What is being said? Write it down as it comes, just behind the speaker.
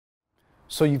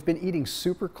So you've been eating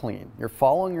super clean. You're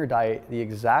following your diet the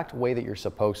exact way that you're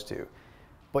supposed to,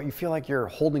 but you feel like you're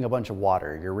holding a bunch of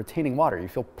water. You're retaining water. You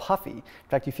feel puffy. In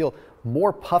fact, you feel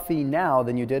more puffy now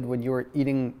than you did when you were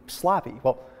eating sloppy.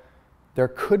 Well, there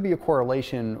could be a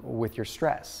correlation with your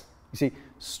stress. You see,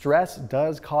 stress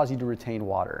does cause you to retain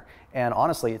water. And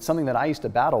honestly, it's something that I used to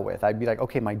battle with. I'd be like,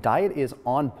 okay, my diet is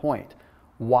on point.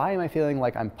 Why am I feeling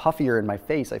like I'm puffier in my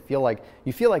face? You feel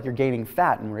like you're gaining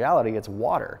fat. In reality, it's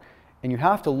water. And you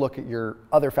have to look at your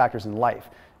other factors in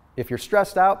life. If you're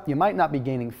stressed out, you might not be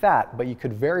gaining fat, but you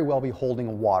could very well be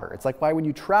holding water. It's like why when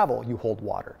you travel, you hold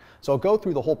water. So I'll go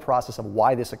through the whole process of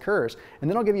why this occurs, and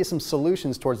then I'll give you some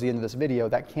solutions towards the end of this video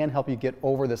that can help you get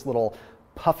over this little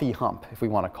puffy hump, if we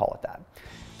want to call it that.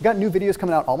 We've got new videos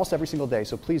coming out almost every single day,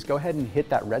 so please go ahead and hit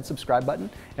that red subscribe button,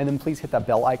 and then please hit that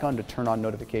bell icon to turn on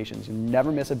notifications. You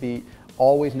never miss a beat,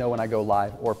 always know when I go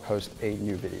live or post a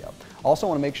new video. Also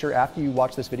want to make sure after you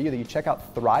watch this video that you check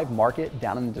out Thrive Market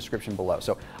down in the description below.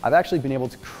 So I've actually been able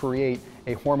to create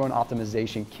a hormone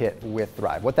optimization kit with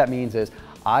Thrive. What that means is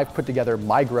I've put together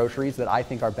my groceries that I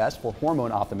think are best for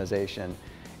hormone optimization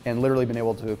and literally been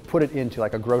able to put it into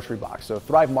like a grocery box. So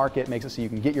Thrive Market makes it so you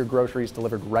can get your groceries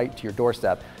delivered right to your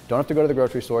doorstep. Don't have to go to the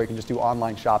grocery store, you can just do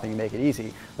online shopping and make it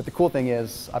easy. But the cool thing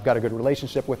is I've got a good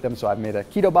relationship with them, so I've made a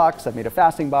keto box, I've made a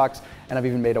fasting box, and I've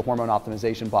even made a hormone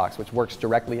optimization box, which works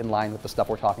directly in line with the stuff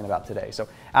we're talking about today. So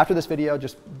after this video,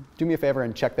 just do me a favor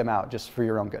and check them out just for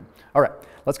your own good. All right,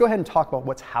 let's go ahead and talk about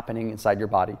what's happening inside your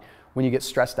body when you get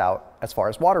stressed out as far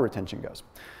as water retention goes.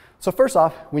 So first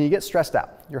off, when you get stressed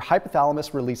out, your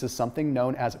hypothalamus releases something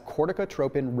known as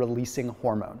corticotropin releasing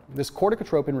hormone. This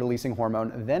corticotropin releasing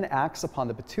hormone then acts upon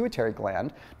the pituitary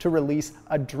gland to release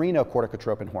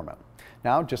adrenocorticotropin hormone.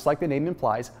 Now, just like the name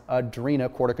implies,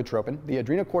 adrenocorticotropin, the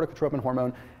adrenocorticotropin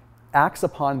hormone acts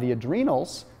upon the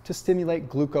adrenals to stimulate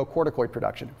glucocorticoid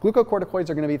production.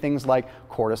 Glucocorticoids are going to be things like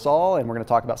cortisol, and we're going to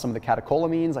talk about some of the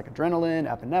catecholamines like adrenaline,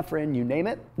 epinephrine, you name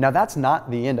it. Now, that's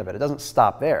not the end of it. It doesn't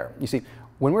stop there. You see,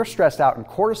 when we're stressed out and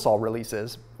cortisol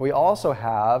releases, we also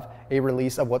have a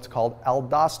release of what's called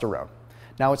aldosterone.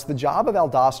 Now, it's the job of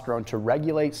aldosterone to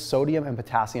regulate sodium and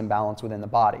potassium balance within the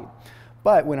body.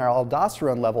 But when our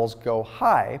aldosterone levels go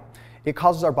high, it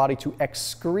causes our body to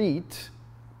excrete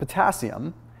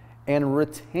potassium and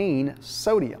retain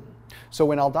sodium. So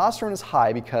when aldosterone is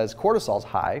high because cortisol is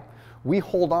high, we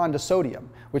hold on to sodium,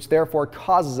 which therefore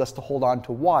causes us to hold on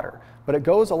to water. But it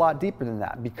goes a lot deeper than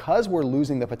that. Because we're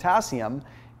losing the potassium,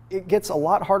 it gets a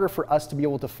lot harder for us to be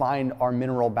able to find our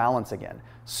mineral balance again.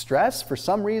 Stress, for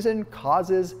some reason,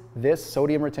 causes this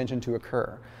sodium retention to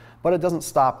occur. But it doesn't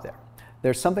stop there.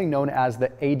 There's something known as the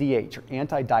ADH, or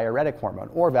antidiuretic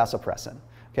hormone, or vasopressin.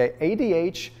 Okay,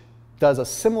 ADH does a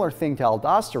similar thing to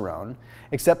aldosterone,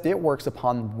 except it works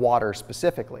upon water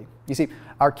specifically. You see,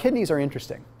 our kidneys are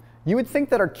interesting. You would think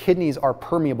that our kidneys are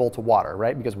permeable to water,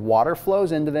 right? Because water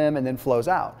flows into them and then flows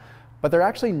out. But they're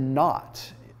actually not,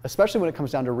 especially when it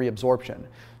comes down to reabsorption.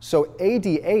 So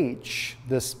ADH,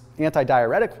 this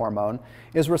antidiuretic hormone,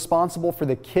 is responsible for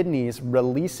the kidneys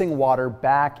releasing water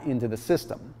back into the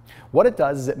system. What it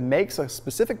does is it makes a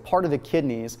specific part of the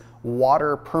kidneys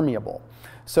water permeable.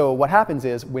 So what happens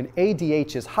is when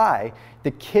ADH is high, the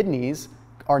kidneys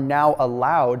are now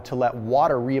allowed to let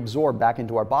water reabsorb back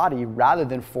into our body rather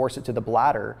than force it to the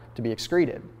bladder to be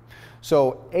excreted.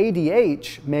 So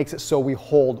ADH makes it so we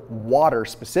hold water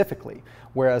specifically,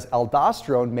 whereas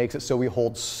aldosterone makes it so we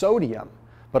hold sodium,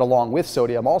 but along with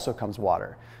sodium also comes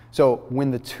water. So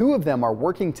when the two of them are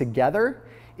working together,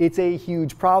 it's a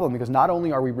huge problem because not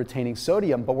only are we retaining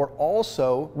sodium, but we're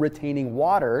also retaining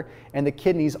water, and the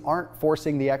kidneys aren't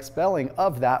forcing the expelling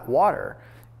of that water.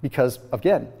 Because,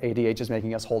 again, ADH is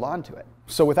making us hold on to it.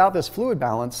 So without this fluid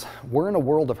balance, we're in a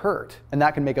world of hurt. And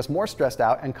that can make us more stressed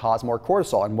out and cause more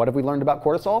cortisol. And what have we learned about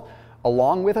cortisol?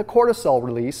 Along with a cortisol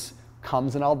release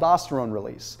comes an aldosterone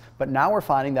release. But now we're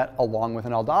finding that along with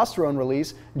an aldosterone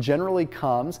release generally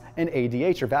comes an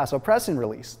ADH or vasopressin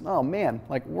release. Oh man,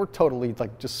 like we're totally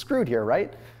like just screwed here,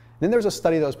 right? Then there's a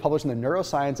study that was published in the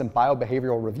Neuroscience and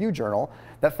Biobehavioral Review journal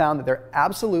that found that there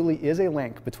absolutely is a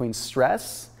link between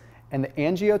stress and the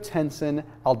angiotensin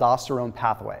aldosterone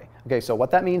pathway. Okay, so what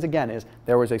that means again is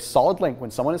there was a solid link. When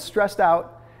someone is stressed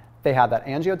out, they have that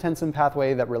angiotensin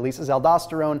pathway that releases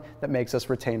aldosterone that makes us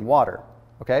retain water.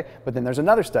 Okay, but then there's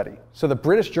another study. So the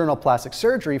British Journal of Plastic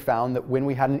Surgery found that when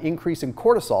we had an increase in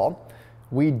cortisol,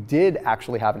 we did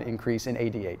actually have an increase in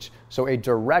ADH. So a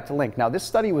direct link. Now this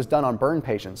study was done on burn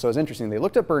patients, so it's interesting. They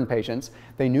looked at burn patients,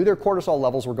 they knew their cortisol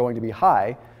levels were going to be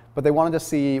high, but they wanted to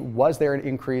see, was there an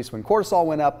increase when cortisol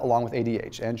went up along with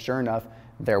ADH? And sure enough,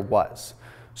 there was.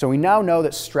 So we now know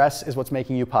that stress is what's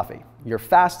making you puffy. You're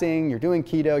fasting, you're doing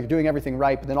keto, you're doing everything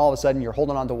right, but then all of a sudden you're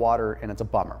holding on to water and it's a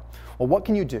bummer. Well, what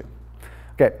can you do?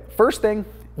 Okay, first thing,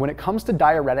 when it comes to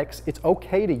diuretics, it's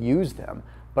okay to use them,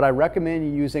 but I recommend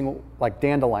you using like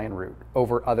dandelion root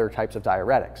over other types of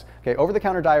diuretics. Okay,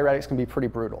 over-the-counter diuretics can be pretty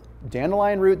brutal.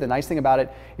 Dandelion root, the nice thing about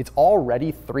it, it's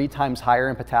already 3 times higher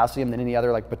in potassium than any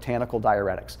other like botanical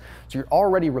diuretics. So you're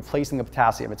already replacing the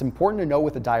potassium. It's important to know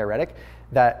with a diuretic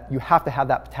that you have to have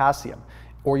that potassium,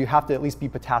 or you have to at least be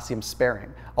potassium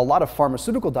sparing. A lot of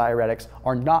pharmaceutical diuretics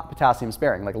are not potassium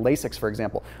sparing, like Lasix, for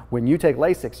example. When you take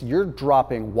Lasix, you're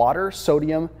dropping water,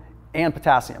 sodium, and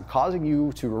potassium, causing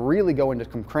you to really go into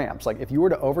some cramps. Like if you were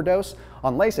to overdose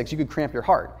on Lasix, you could cramp your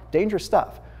heart. Dangerous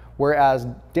stuff. Whereas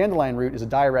dandelion root is a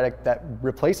diuretic that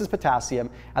replaces potassium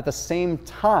at the same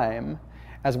time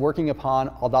as working upon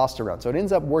aldosterone. So it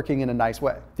ends up working in a nice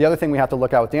way. The other thing we have to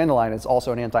look at with dandelion is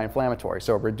also an anti-inflammatory.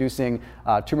 So reducing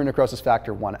tumor necrosis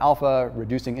factor 1 alpha,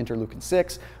 reducing interleukin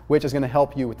 6, which is going to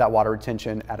help you with that water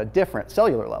retention at a different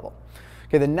cellular level.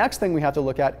 Okay, the next thing we have to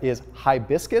look at is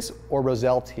hibiscus or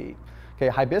roselle tea. Okay,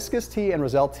 hibiscus tea and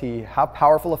roselle tea have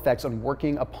powerful effects on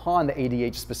working upon the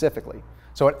ADH specifically.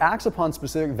 So it acts upon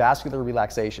specific vascular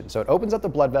relaxation. So it opens up the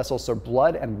blood vessels so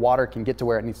blood and water can get to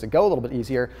where it needs to go a little bit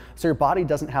easier, so your body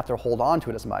doesn't have to hold on to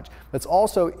it as much. Let's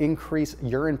also increase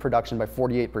urine production by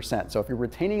 48%. So if you're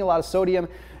retaining a lot of sodium,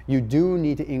 you do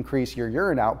need to increase your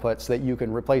urine output so that you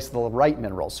can replace the right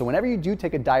minerals. So whenever you do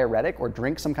take a diuretic or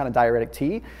drink some kind of diuretic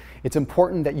tea, it's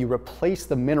important that you replace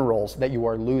the minerals that you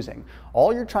are losing.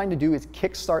 All you're trying to do is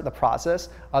kickstart the process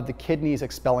of the kidneys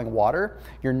expelling water.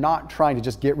 You're not trying to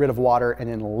just get rid of water and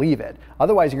then leave it.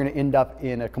 Otherwise, you're going to end up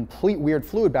in a complete weird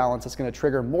fluid balance that's going to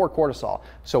trigger more cortisol.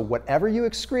 So whatever you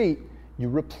excrete, you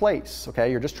replace,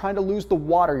 okay? You're just trying to lose the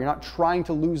water. You're not trying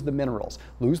to lose the minerals.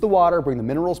 Lose the water, bring the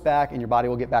minerals back, and your body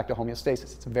will get back to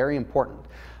homeostasis. It's very important.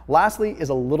 Lastly is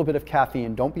a little bit of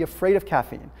caffeine. Don't be afraid of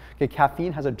caffeine. Okay,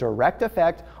 caffeine has a direct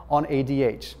effect on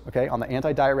ADH, okay, on the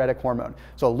antidiuretic hormone.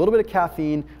 So a little bit of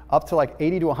caffeine, up to like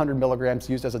 80 to 100 milligrams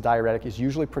used as a diuretic is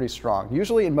usually pretty strong.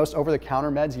 Usually in most over-the-counter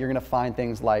meds, you're gonna find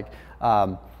things like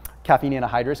caffeine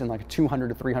anhydrous in like 200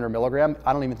 to 300 milligram.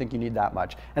 I don't even think you need that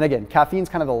much. And again, caffeine's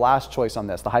kind of the last choice on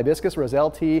this. The hibiscus, roselle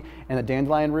tea, and the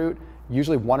dandelion root,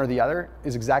 usually one or the other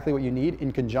is exactly what you need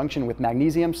in conjunction with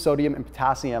magnesium, sodium, and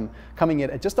potassium coming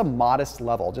in at just a modest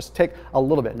level. Just take a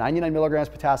little bit, 99 milligrams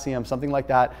potassium, something like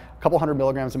that, a couple hundred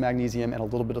milligrams of magnesium, and a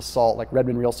little bit of salt, like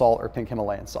Redmond real salt or pink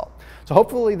Himalayan salt. So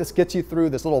hopefully this gets you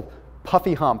through this little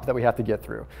puffy hump that we have to get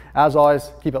through. As always,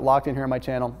 keep it locked in here on my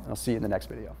channel, and I'll see you in the next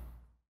video.